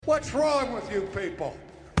What's wrong with you people?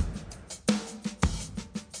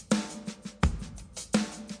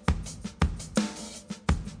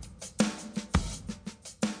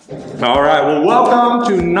 All right, well,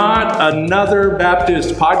 welcome to Not Another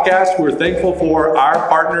Baptist podcast. We're thankful for our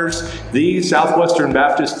partners, the Southwestern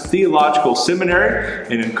Baptist Theological Seminary,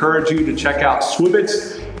 and encourage you to check out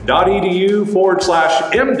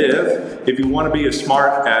swibits.edu/MDiv if you want to be as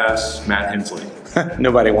smart as Matt Hensley.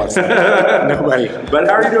 Nobody wants that. Nobody. But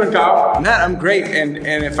how are you doing, Kyle? Matt, I'm great. And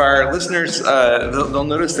if our listeners, they'll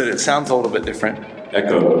notice that it sounds a little bit different.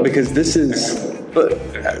 Echo. Because this is,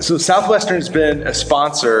 so Southwestern's been a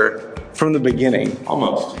sponsor from the beginning.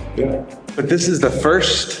 Almost, yeah. But this is the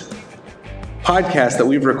first podcast that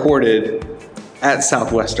we've recorded at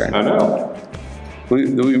Southwestern. I know.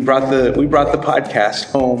 We brought the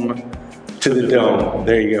podcast home to the dome.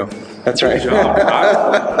 There you go. That's right. Good job.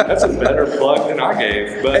 That's a better plug than I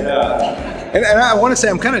gave. But and I want to say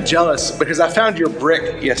I'm kind of jealous because I found your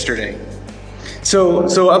brick yesterday. So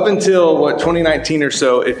up until 2019 or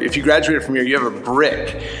so, if you graduated from here, you have a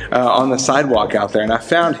brick on the sidewalk out there, and I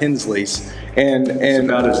found Hensley's. And it's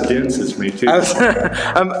about as dense as me too. I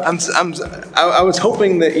was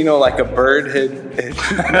hoping that like a bird had made a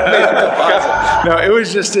deposit. No, it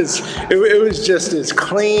was just as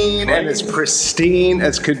clean and as pristine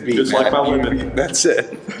as could be. Just like my women. That's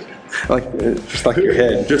it. Just like your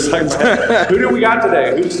head. Just like my head. Who do we got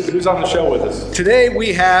today? Who's on the show with us? Today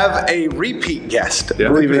we have a repeat guest. Yeah.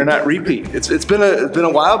 Believe it or not, repeat. It's been a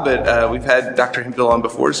while, but we've had Dr. Hemphill on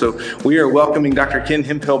before, so we are welcoming Dr. Ken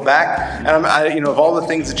Hemphill back. And of all the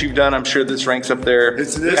things that you've done, I'm sure this ranks up there at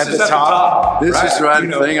the top. This is the right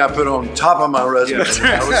thing I put on top of my resume.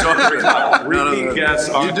 Yeah. I was on the top. Repeat guest.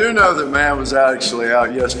 You do know that man was actually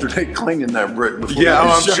out yesterday cleaning that brick before. Yeah,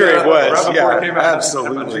 I'm sure he was. Right before it came out,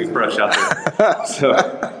 absolutely. Out there. So,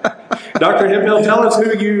 Dr. Hemphill, tell us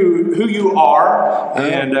who you are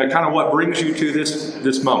and kind of what brings you to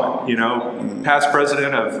this moment. Past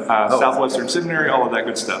president of Southwestern Seminary, all of that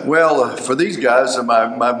good stuff. Well, for these guys,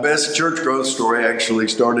 my best church growth story actually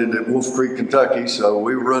started at Wolf Creek, Kentucky. So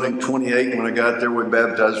we were running 28 when I got there. We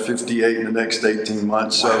baptized 58 in the next 18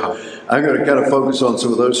 months. So wow. I'm going to kind of focus on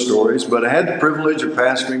some of those stories. But I had the privilege of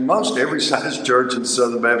pastoring most every size church in the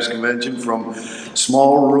Southern Baptist Convention, from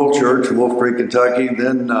small rural church in Wolf Creek, Kentucky.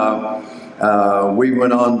 Then we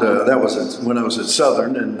went on to, that was when I was at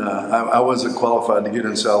Southern, and I wasn't qualified to get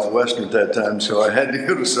in Southwestern at that time, so I had to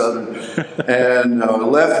go to Southern. And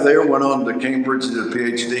left there, went on to Cambridge, did a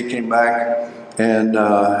PhD, came back, and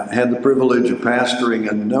had the privilege of pastoring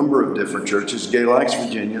a number of different churches. Gay Lakes,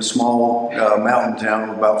 Virginia, small mountain town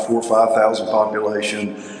with about 4,000 or 5,000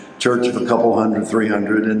 population, church of a couple hundred,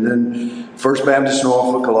 300, and then First Baptist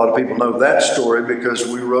Norfolk. A lot of people know that story because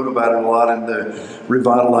we wrote about it a lot in the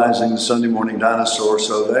Revitalizing the Sunday Morning Dinosaur.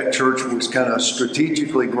 So that church was kind of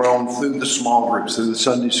strategically grown through the small groups, through the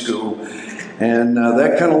Sunday school. And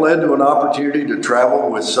that kind of led to an opportunity to travel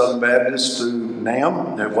with Southern Baptists through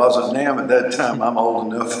NAM. It wasn't NAM at that time. I'm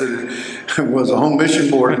old enough that it was a home mission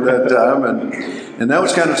board at that time. And that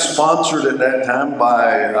was kind of sponsored at that time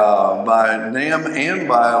by NAM and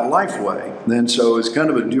by Lifeway. And so it's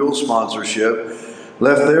kind of a dual sponsorship.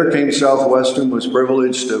 Left there, came to Southwestern, was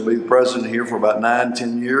privileged to be the president here for about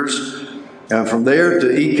 9-10 years. And from there to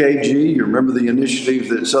EKG, you remember the initiative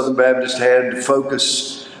that Southern Baptist had to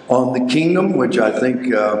focus on the kingdom, which I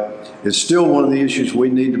think is still one of the issues we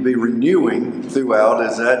need to be renewing throughout,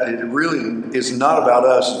 is that it really is not about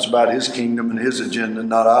us, it's about his kingdom and his agenda,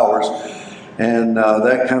 not ours. And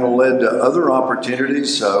that kind of led to other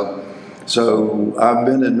opportunities. So I've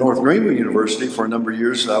been at North Greenville University for a number of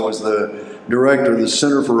years. I was the director of the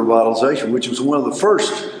Center for Revitalization, which was one of the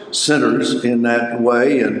first centers in that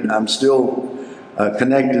way, and I'm still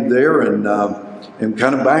connected there, and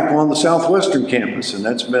kind of back on the Southwestern campus, and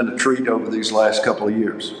that's been a treat over these last couple of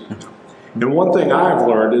years. And one thing I've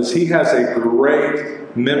learned is he has a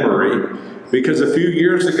great memory, because a few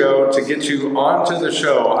years ago, to get you onto the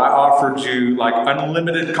show, I offered you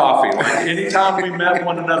unlimited coffee. Anytime we met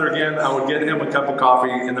one another again, I would get him a cup of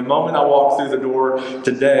coffee. And the moment I walked through the door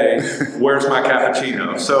today, where's my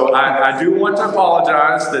cappuccino? So I do want to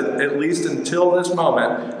apologize that at least until this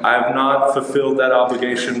moment, I have not fulfilled that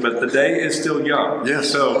obligation, but the day is still young. Yes.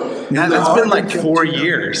 So it's been 4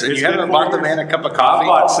 years, and you haven't bought the man a cup of coffee? I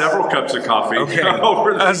bought several cups of coffee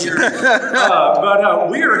over the years. But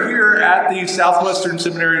we are here at the Southwestern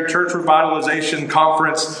Seminary Church Revitalization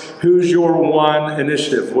Conference, Who's Your One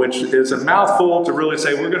initiative, which is a mouthful to really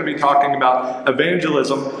say we're going to be talking about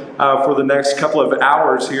evangelism for the next couple of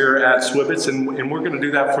hours here at Swibbits, and we're going to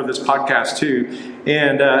do that for this podcast too.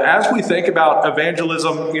 And as we think about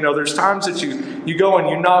evangelism, there's times that you go and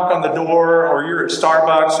you knock on the door, or you're at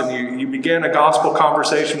Starbucks and you begin a gospel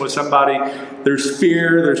conversation with somebody. There's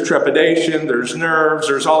fear, there's trepidation, there's nerves,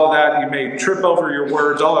 there's all of that. You may trip over your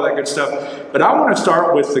words, all of that good stuff. But I want to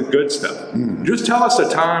start with the good stuff. Just tell us a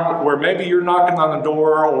time where maybe you're knocking on the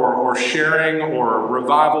door or sharing or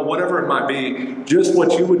revival, whatever it might be, just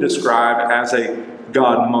what you would describe as a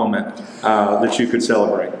God moment that you could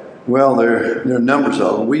celebrate. Well, there are numbers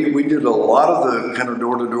of them. We did a lot of the kind of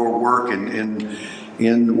door-to-door work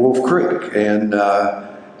in Wolf Creek, and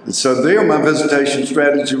so there my visitation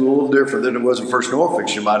strategy was a little different than it was in First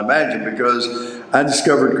Norfolk, you might imagine, because I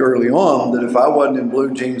discovered early on that if I wasn't in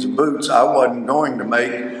blue jeans and boots, I wasn't going to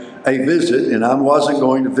make a visit, and I wasn't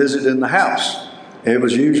going to visit in the house. It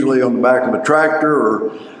was usually on the back of a tractor,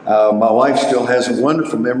 or my wife still has a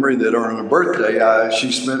wonderful memory that on her birthday,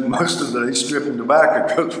 she spent most of the day stripping tobacco,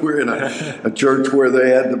 because we're in a church where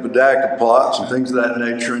they had the bodega plots and things of that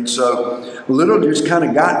nature. And so literally just kind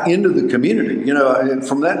of got into the community. And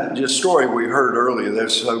from that just story we heard earlier,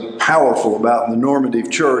 that's so powerful about the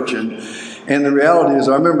normative church. And the reality is,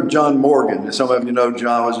 I remember John Morgan, and some of you know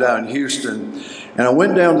John was down in Houston, and I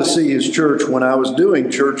went down to see his church when I was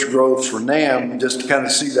doing church growth for NAM, just to kind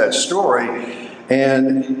of see that story.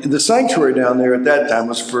 And the sanctuary down there at that time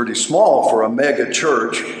was pretty small for a mega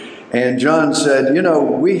church. And John said,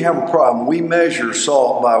 we have a problem. We measure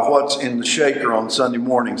salt by what's in the shaker on Sunday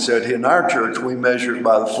morning. Said, in our church, we measure it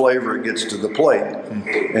by the flavor it gets to the plate.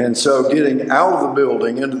 And so getting out of the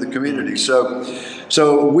building into the community.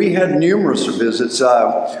 So we had numerous visits.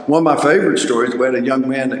 One of my favorite stories, we had a young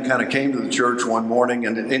man that kind of came to the church one morning.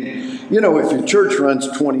 And if your church runs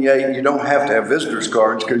 28, you don't have to have visitors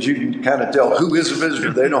cards, because you can kind of tell who is a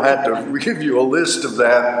visitor. They don't have to give you a list of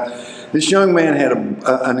that. This young man had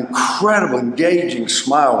an incredible, engaging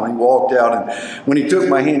smile when he walked out, and when he took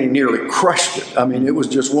my hand, he nearly crushed it. I mean, it was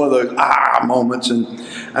just one of those moments. And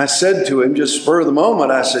I said to him, just spur of the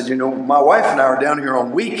moment, I said, my wife and I are down here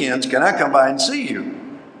on weekends. Can I come by and see you?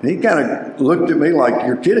 And he kind of looked at me like,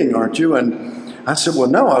 you're kidding, aren't you? And I said, well,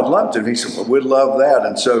 no, I'd love to. And he said, well, we'd love that.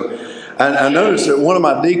 And so I noticed that one of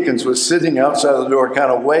my deacons was sitting outside the door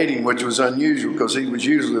kind of waiting, which was unusual, because he was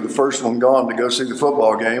usually the first one gone to go see the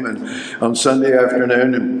football game and on Sunday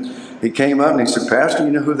afternoon. And he came up and he said, Pastor,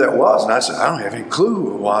 you know who that was? And I said, I don't have any clue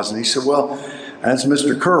who it was. And he said, well, that's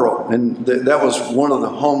Mr. Curl. And that was one of the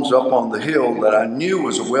homes up on the hill that I knew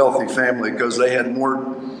was a wealthy family, because they had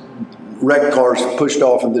more wrecked cars pushed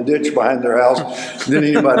off in the ditch behind their house than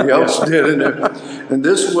anybody else did. And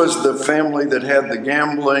this was the family that had the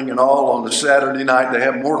gambling and all on the Saturday night. They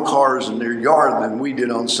had more cars in their yard than we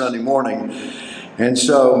did on Sunday morning. And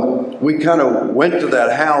so we kind of went to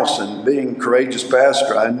that house, and being courageous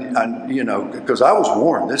pastor, because I was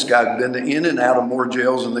warned, this guy had been in and out of more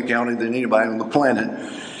jails in the county than anybody on the planet.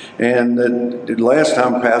 And the last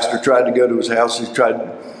time pastor tried to go to his house, he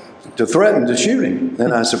tried to threaten to shoot him.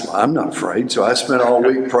 And I said, well, I'm not afraid. So I spent all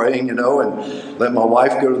week praying, and let my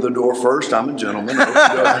wife go to the door first. I'm a gentleman.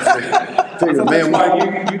 Figured, that's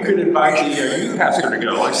why you could invite the youth pastor to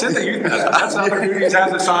go. Like, send the youth pastor. That's other duties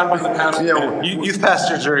as assigned by the pastor. Youth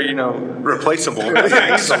pastors are, replaceable.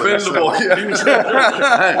 Expendable.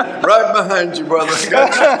 Right behind you, brother.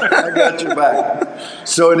 I got your back.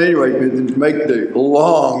 So at any rate, to make the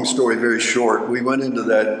long story very short, we went into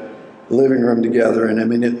that living room together,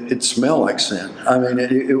 and it smelled like sin.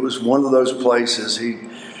 It was one of those places.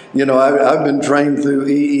 I've been trained through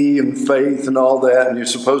EE and faith and all that, and you're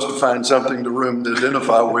supposed to find something in the room to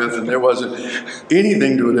identify with, and there wasn't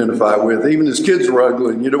anything to identify with. Even his kids were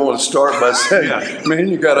ugly, and you don't want to start by saying, man,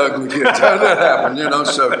 you got ugly kids. How did that happen?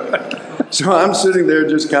 So I'm sitting there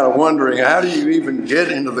just kind of wondering, how do you even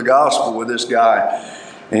get into the gospel with this guy?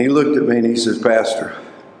 And he looked at me and he says, Pastor,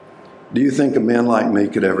 do you think a man like me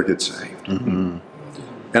could ever get saved? Mm-hmm.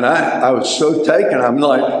 And I was so taken. I'm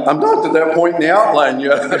like, I'm not to that point in the outline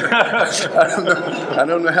yet. I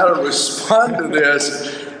don't know how to respond to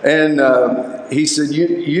this. And he said,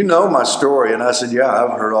 you know my story. And I said, yeah,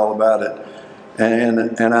 I've heard all about it.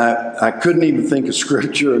 And I couldn't even think of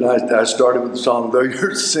scripture. And I started with the song, though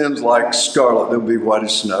your sins like scarlet, they'll be white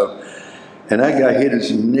as snow. And that guy hit his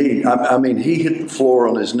knee. He hit the floor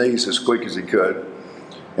on his knees as quick as he could,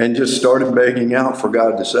 and just started begging out for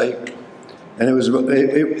God to save him. And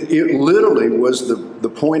it literally was the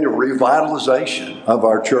point of revitalization of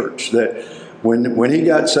our church. That when he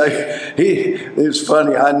got saved, it was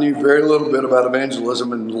funny. I knew very little bit about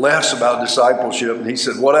evangelism and less about discipleship. And he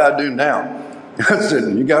said, "What do I do now?" I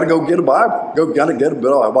said, you got to go get a Bible. Got to get a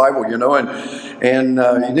Bible, and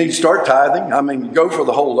you need to start tithing. I mean, go for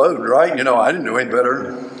the whole load, right? I didn't know any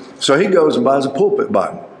better. So he goes and buys a pulpit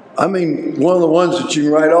Bible. I mean, one of the ones that you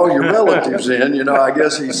can write all your relatives in, I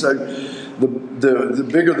guess he said, the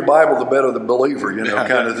bigger the Bible, the better the believer,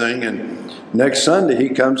 kind of thing. And next Sunday, he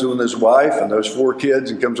comes with his wife and those 4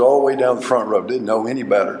 kids and comes all the way down the front row. Didn't know any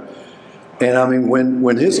better. And I mean,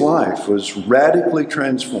 when his life was radically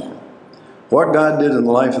transformed, what God did in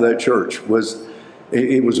the life of that church it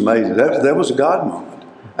was amazing. That was a God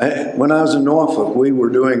moment. When I was in Norfolk, we were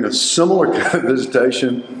doing a similar kind of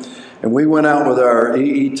visitation, and we went out with our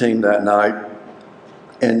EE team that night,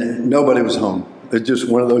 and nobody was home. It's just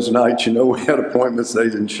one of those nights, we had appointments, they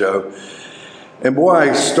didn't show. And boy,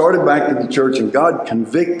 I started back to the church, and God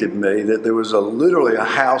convicted me that there was literally a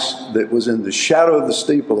house that was in the shadow of the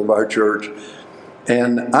steeple of our church,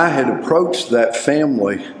 and I had approached that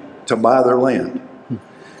family to buy their land.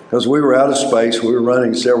 Because we were out of space, we were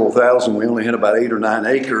running several thousand, we only had about 8 or 9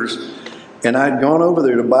 acres, and I'd gone over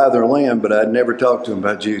there to buy their land, but I'd never talked to them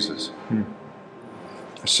about Jesus.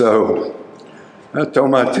 So I told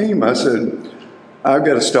my team, I said, I've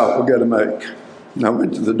got to stop, we've got to make. And I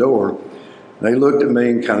went to the door. They looked at me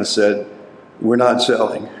and kind of said, we're not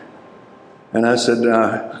selling. And I said,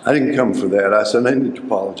 I didn't come for that. I said, I need to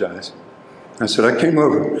apologize. I said, I came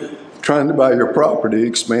over trying to buy your property,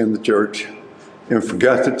 expand the church, and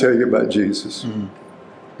forgot to tell you about Jesus.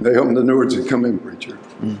 They opened the doors and come in, preacher.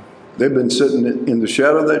 They've been sitting in the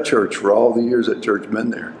shadow of that church for all the years that church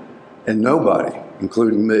been there. And nobody,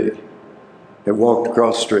 including me, had walked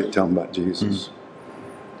across the street telling them about Jesus.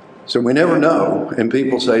 So we never know. And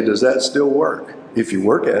people say, does that still work? If you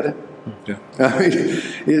work at it. Yeah. I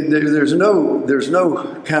mean, there's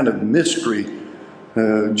no kind of mystery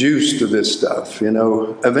juice to this stuff.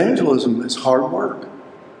 Evangelism is hard work.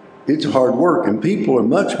 It's hard work, and people are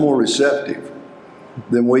much more receptive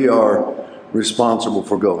than we are responsible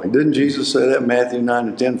for going. Didn't Jesus say that in Matthew 9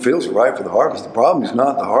 and 10? Fields are ripe for the harvest. The problem is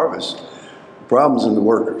not the harvest. The problem is in the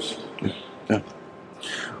workers. Yeah.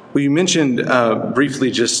 Well, you mentioned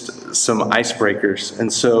briefly just some icebreakers.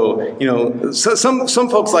 And so, some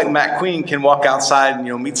folks like Matt Queen can walk outside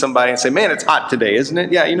and, meet somebody and say, man, it's hot today, isn't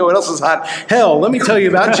it? Yeah, what else is hot? Hell, let me tell you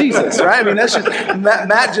about Jesus, right? I mean, that's just,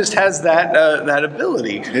 Matt just has that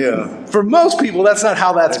ability. Yeah. For most people, that's not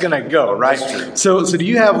how that's going to go, right? So do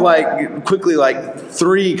you have quickly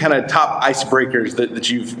 3 kind of top icebreakers that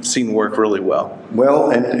you've seen work really well?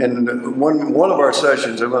 Well, and one of our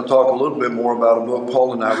sessions, I'm going to talk a little bit more about a book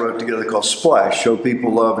Paul and I wrote together called Splash, Show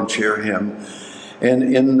People Love and Share Him. And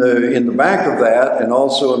in the back of that, and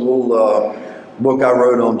also a little book I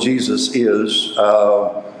wrote on Jesus Is,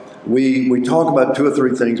 we talk about 2 or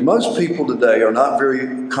 3 things. Most people today are not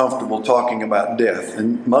very comfortable talking about death.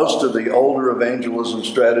 And most of the older evangelism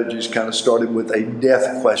strategies kind of started with a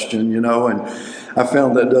death question, and I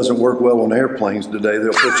found that doesn't work well on airplanes today.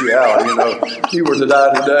 They'll put you out, if you were to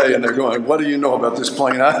die today, and they're going, what do you know about this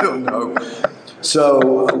plane? I don't know. So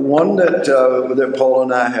one that Paul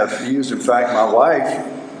and I have used, in fact, my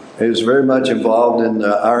wife is very much involved in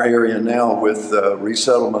our area now with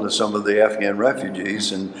resettlement of some of the Afghan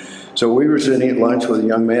refugees. And so we were sitting at lunch with a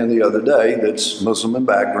young man the other day that's Muslim in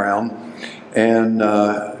background. And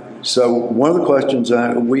so one of the questions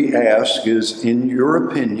we ask is, in your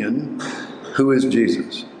opinion, who is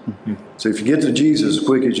Jesus? So if you get to Jesus as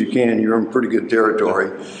quick as you can, you're in pretty good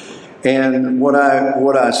territory. And what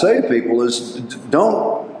I say to people is,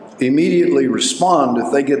 don't immediately respond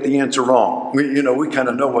if they get the answer wrong. We kind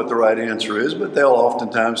of know what the right answer is, but they'll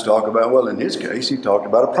oftentimes talk about, well, in his case, he talked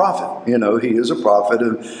about a prophet. He is a prophet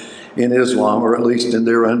in Islam, or at least in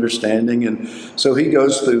their understanding. And so he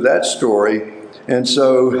goes through that story. And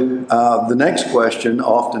so the next question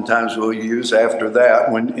oftentimes we'll use after that,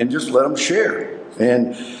 and just let them share.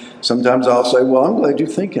 And sometimes I'll say, well, I'm glad you're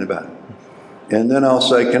thinking about it. And then I'll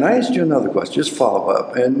say, can I ask you another question? Just follow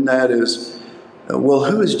up. And that is, well,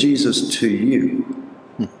 who is Jesus to you?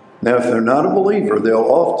 Now, if they're not a believer, they'll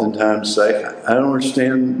oftentimes say, I don't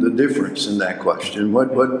understand the difference in that question.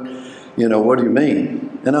 What do you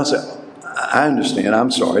mean? And I'll say, I understand.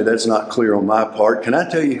 I'm sorry. That's not clear on my part. Can I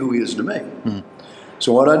tell you who he is to me? Mm-hmm.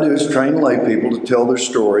 So what I do is train lay people to tell their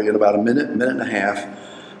story in about a minute and a half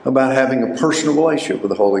about having a personal relationship with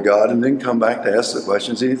the Holy God, and then come back to ask the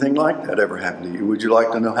questions, anything like that ever happened to you? Would you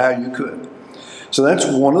like to know how you could? So that's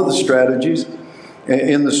one of the strategies.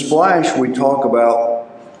 In the Splash, we talk about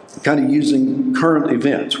kind of using current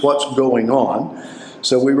events, what's going on.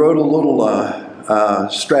 So we wrote a little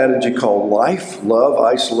strategy called Life, Love,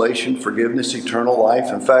 Isolation, Forgiveness, Eternal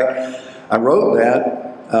Life. In fact, I wrote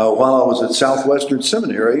that while I was at Southwestern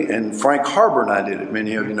Seminary, and Frank Harbor and I did it.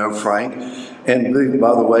 Many of you know Frank. And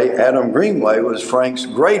by the way, Adam Greenway was Frank's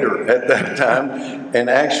grader at that time and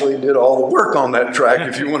actually did all the work on that track,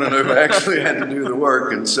 if you want to know who actually had to do the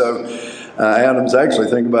work. And so Adam's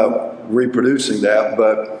actually thinking about reproducing that,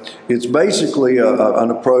 but it's basically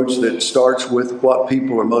an approach that starts with what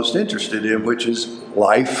people are most interested in, which is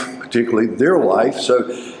life, particularly their life. So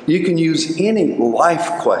you can use any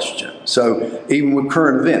life question. So even with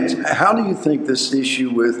current events, how do you think this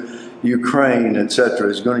issue with Ukraine, et cetera,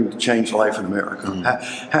 is going to change life in America?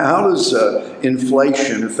 How does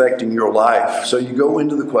inflation affecting your life? So you go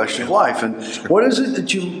into the question of life, and what is it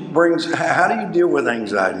that you brings? How do you deal with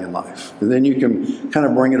anxiety in life? And then you can kind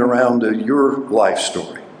of bring it around to your life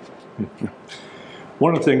story.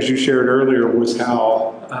 One of the things you shared earlier was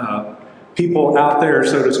how people out there,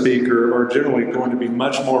 so to speak, are generally going to be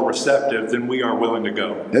much more receptive than we are willing to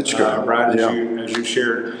go. That's true. Right, as you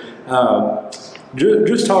shared.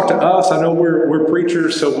 Just talk to us. I know we're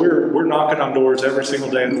preachers, so we're knocking on doors every single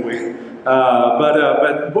day of the week.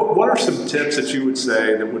 But what are some tips that you would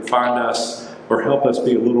say that would find us or help us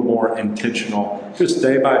be a little more intentional, just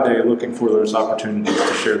day by day, looking for those opportunities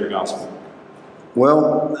to share the gospel?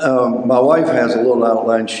 Well, my wife has a little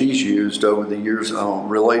outline she's used over the years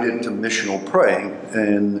related to missional praying,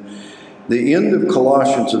 and the end of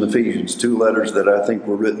Colossians and Ephesians, two letters that I think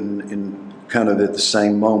were written in kind of at the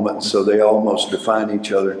same moment, so they almost define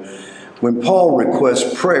each other. When Paul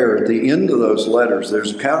requests prayer at the end of those letters,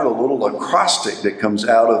 there's kind of a little acrostic that comes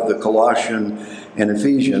out of the Colossian and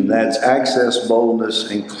Ephesian. That's access,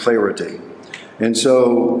 boldness, and clarity. And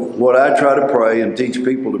so what I try to pray and teach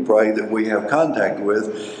people to pray that we have contact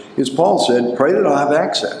with is, Paul said, pray that I'll have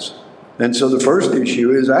access. And so the first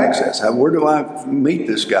issue is access. Where do I meet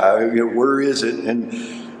this guy? Where is it?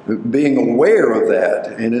 And being aware of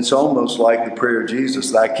that, and it's almost like the prayer of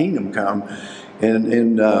Jesus, thy kingdom come. And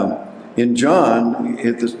in John,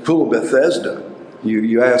 at the pool of Bethesda,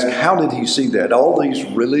 you ask, how did he see that? All these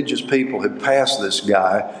religious people had passed this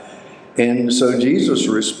guy, and so Jesus'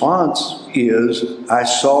 response is, I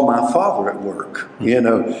saw my Father at work.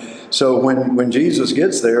 So when Jesus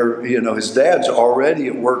gets there, his dad's already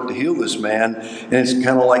at work to heal this man, and it's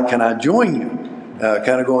kind of like, can I join you?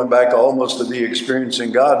 Kind of going back almost to the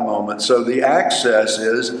experiencing God moment. So the access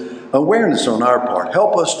is awareness on our part.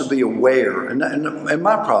 Help us to be aware. And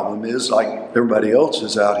my problem is, like everybody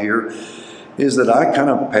else's out here, is that I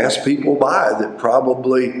kind of pass people by that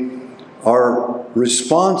probably are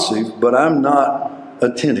responsive, but I'm not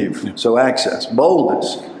attentive. So access.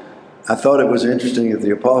 Boldness. I thought it was interesting that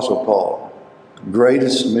the Apostle Paul,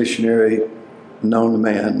 greatest missionary known to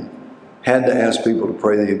man, had to ask people to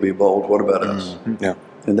pray that he'd be bold. What about us? Yeah.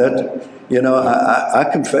 And that, I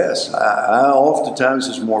confess, I oftentimes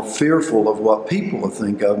is more fearful of what people will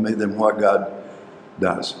think of me than what God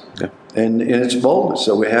does. Yeah. And it's boldness.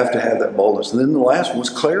 So we have to have that boldness. And then the last one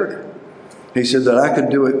was clarity. He said that I could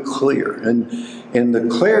do it clear. And the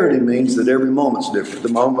clarity means that every moment's different. The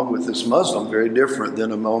moment with this Muslim, very different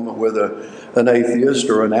than a moment with an atheist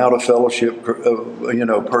or an out of fellowship,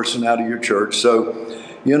 person out of your church. So,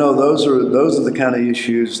 those are the kind of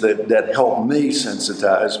issues that help me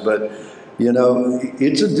sensitize. But,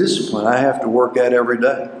 it's a discipline I have to work at every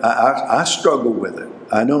day. I struggle with it.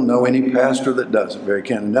 I don't know any pastor that doesn't, very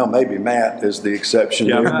candid. Now, maybe Matt is the exception.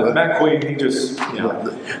 Yeah, here, Matt Queen, he just,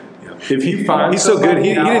 if he finds He's so good.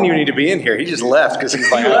 He didn't even need to be in here. He just left because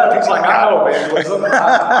he's like, he left. He's like, I know evangelism.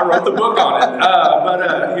 I wrote the book on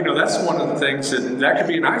it. But that's one of the things that could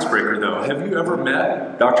be an icebreaker, though. Have you ever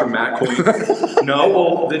met Dr. Matt Queen? No?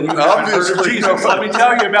 Well, then you haven't heard of Jesus. Let me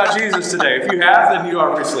tell you about Jesus today. If you have, then you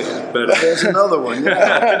obviously have. But there's another one.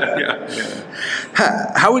 Yeah.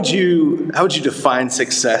 How would you define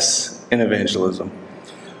success in evangelism?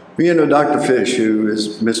 Dr. Fish, who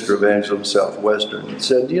is Mr. Evangelism Southwestern,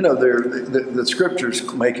 said, the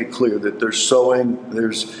scriptures make it clear that there's sowing,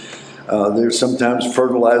 there's sometimes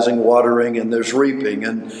fertilizing, watering, and there's reaping.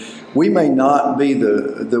 And we may not be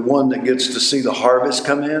the one that gets to see the harvest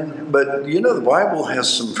come in, but, the Bible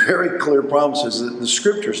has some very clear promises that the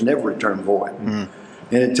scriptures never return void. Mm.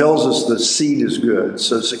 And it tells us the seed is good.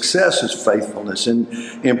 So success is faithfulness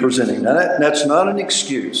in presenting. Now, that's not an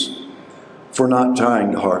excuse for not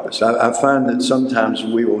trying to harvest. I find that sometimes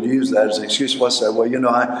we will use that as an excuse. We'll say, well,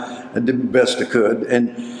 I did the best I could.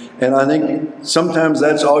 And I think sometimes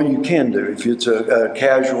that's all you can do. If it's a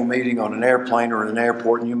casual meeting on an airplane or in an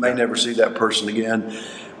airport, and you may never see that person again,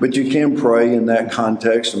 but you can pray in that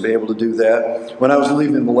context and be able to do that. When I was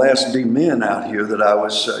leaving the last D-Men out here that I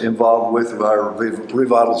was involved with, our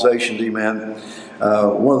revitalization D-Men,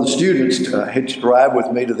 one of the students hitched a ride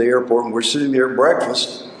with me to the airport, and we're sitting there at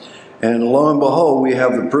breakfast. And lo and behold, we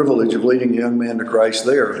have the privilege of leading a young man to Christ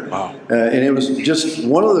there. Wow. And it was just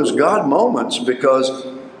one of those God moments, because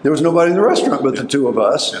there was nobody in the restaurant but the two of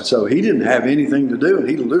us. And so he didn't have anything to do. And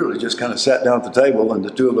he literally just kind of sat down at the table, and the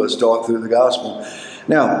two of us talked through the gospel.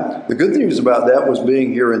 Now, the good news about that was,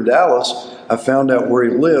 being here in Dallas, I found out where he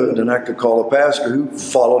lived, and I could call a pastor who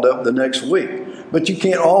followed up the next week. But you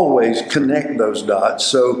can't always connect those dots.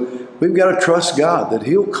 So we've got to trust God that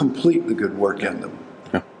he'll complete the good work in them.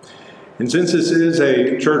 And since this is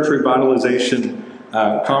a church revitalization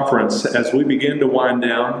conference, as we begin to wind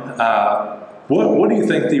down, what do you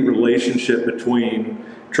think the relationship between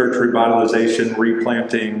church revitalization,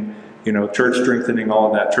 replanting, church strengthening, all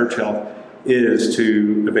of that, church health, is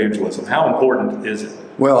to evangelism? How important is it?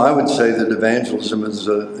 Well, I would say that evangelism is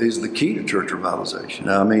the key to church revitalization.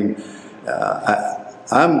 I mean,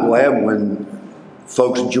 I'm glad when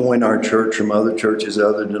folks join our church from other churches,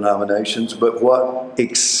 other denominations, but what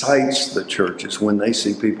excites the church is when they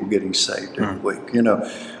see people getting saved every week.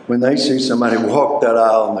 When they see somebody walk that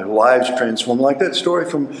aisle and their lives transformed, like that story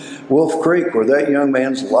from Wolf Creek, where that young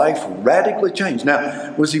man's life radically changed.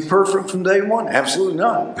 Now, was he perfect from day one? Absolutely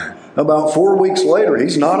not. About 4 weeks later,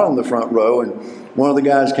 he's not on the front row, and one of the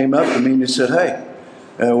guys came up to me and he said, "Hey,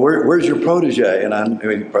 where's your protege?" And I mean,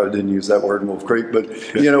 he probably didn't use that word in Wolf Creek, but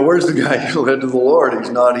where's the guy who led to the Lord? He's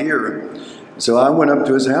not here. So I went up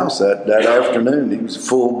to his house that afternoon. He was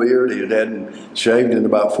full beard. He hadn't shaved in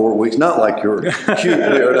about 4 weeks. Not like your cute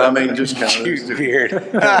beard. I mean, just kind of Cute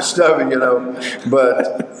beard. stubby,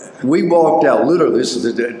 But we walked out. Literally, this is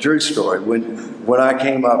a true story. When I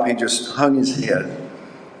came up, he just hung his head.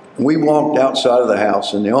 We walked outside of the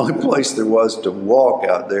house, and the only place there was to walk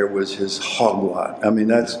out there was his hog lot. I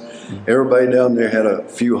mean, everybody down there had a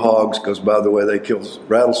few hogs, because, by the way, they kill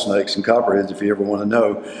rattlesnakes and copperheads, if you ever want to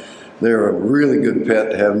know. They're a really good pet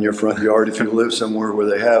to have in your front yard if you live somewhere where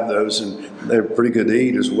they have those, and they're pretty good to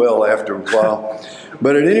eat as well after a while.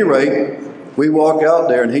 But at any rate, we walk out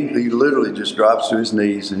there, and he literally just drops to his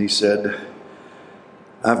knees, and he said,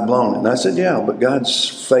 "I've blown it." And I said, "Yeah, but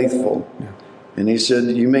God's faithful." Yeah. And he said,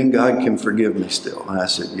 "You mean God can forgive me still?" And I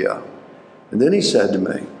said, "Yeah." And then he said to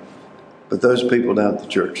me, "But those people down at the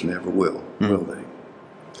church never will they?"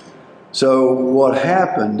 So what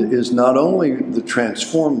happened is not only the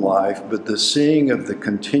transformed life, but the seeing of the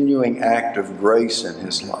continuing act of grace in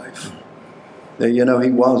his life. He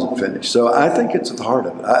wasn't finished. So I think it's at the heart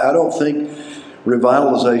of it. I don't think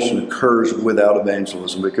revitalization occurs without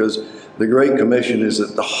evangelism, because the Great Commission is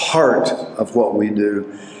at the heart of what we do.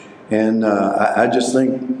 And I just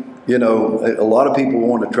think, a lot of people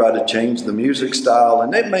want to try to change the music style,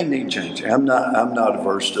 and it may need changing. I'm not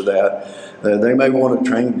averse to that. They may want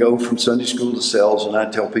to go from Sunday school to cells, and I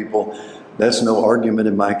tell people that's no argument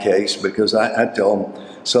in my case, because I tell them,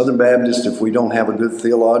 Southern Baptist, if we don't have a good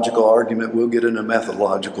theological argument, we'll get in a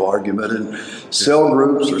methodological argument. And cell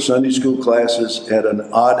groups or Sunday school classes at an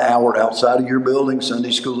odd hour outside of your building.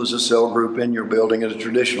 Sunday school is a cell group in your building at a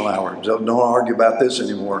traditional hour. So don't argue about this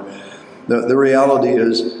anymore. The reality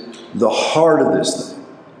is, the heart of this thing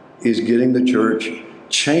is getting the church,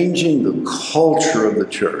 changing the culture of the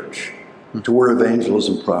church to where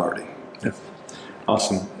evangelism is priority. Yeah.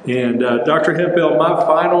 Awesome. And Dr. Hemphill, my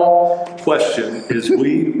final question is,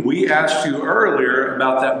 we asked you earlier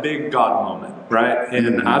about that big God moment, right?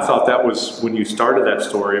 And I thought that was when you started that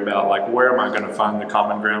story about, like, where am I going to find the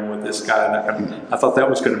common ground with this guy? I thought that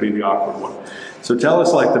was going to be the awkward one. So tell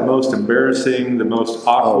us, like, the most embarrassing, the most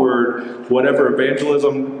awkward, whatever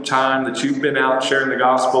evangelism time that you've been out sharing the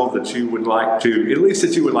gospel that you would like to, at least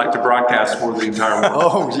that you would like to broadcast for the entire world.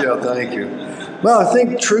 Oh, yeah, thank you. Well, I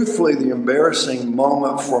think, truthfully, the embarrassing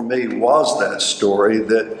moment for me was that story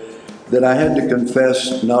that I had to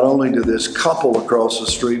confess not only to this couple across the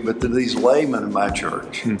street, but to these laymen in my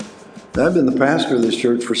church. I've been the pastor of this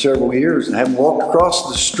church for several years and haven't walked across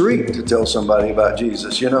the street to tell somebody about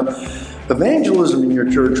Jesus. Evangelism in your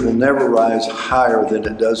church will never rise higher than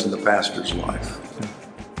it does in the pastor's life.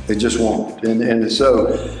 It just won't. And so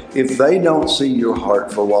if they don't see your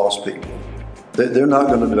heart for lost people, they're not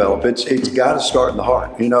going to develop. It's got to start in the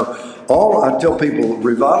heart. I tell people,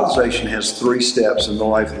 revitalization has 3 steps in the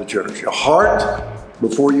life of the church. Your heart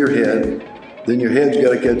before your head, then your head's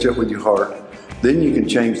got to catch up with your heart. Then you can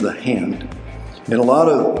change the hand. And a lot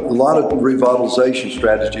of revitalization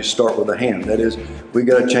strategies start with the hand. That is, we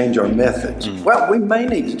got to change our methods. Well, we may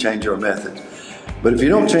need to change our methods, but if you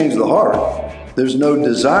don't change the heart, there's no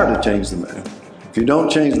desire to change the method. If you don't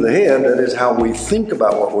change the head, that is how we think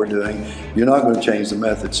about what we're doing, you're not going to change the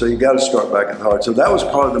method. So you got to start back at the heart. So that was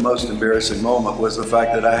probably the most embarrassing moment, was the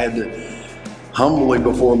fact that I had to humbly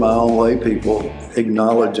before my own lay people,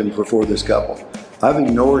 acknowledge and before this couple. I've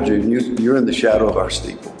ignored you, and you're in the shadow of our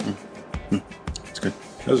steeple. That's good.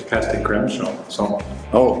 That was a Pastor Grimshaw song.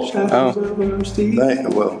 Oh,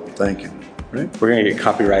 Oh, thank you. we're gonna get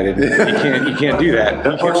copyrighted. You can't do that.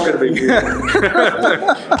 That part's going to be beautiful.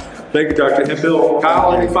 Thank you, Dr. And Bill,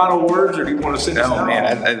 Kyle, any final words, or do you want to send us Oh out? man,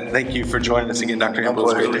 I thank you for joining us again, Dr. Hempel.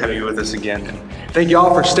 It's great pleasure. to have you with us again. Thank you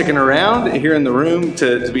all for sticking around here in the room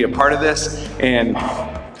to be a part of this. And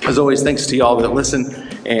as always, thanks to y'all that listen.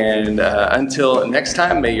 And until next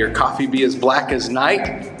time, may your coffee be as black as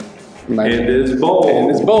night. And as bold. And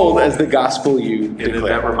as bold as the gospel you And then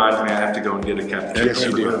declare. that reminds me, I have to go and get a cappuccino. Yes,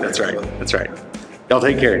 you do. That's right. That's right. Y'all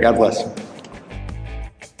take care. God bless.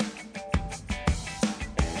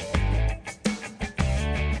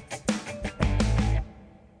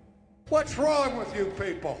 What's wrong with you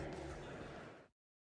people?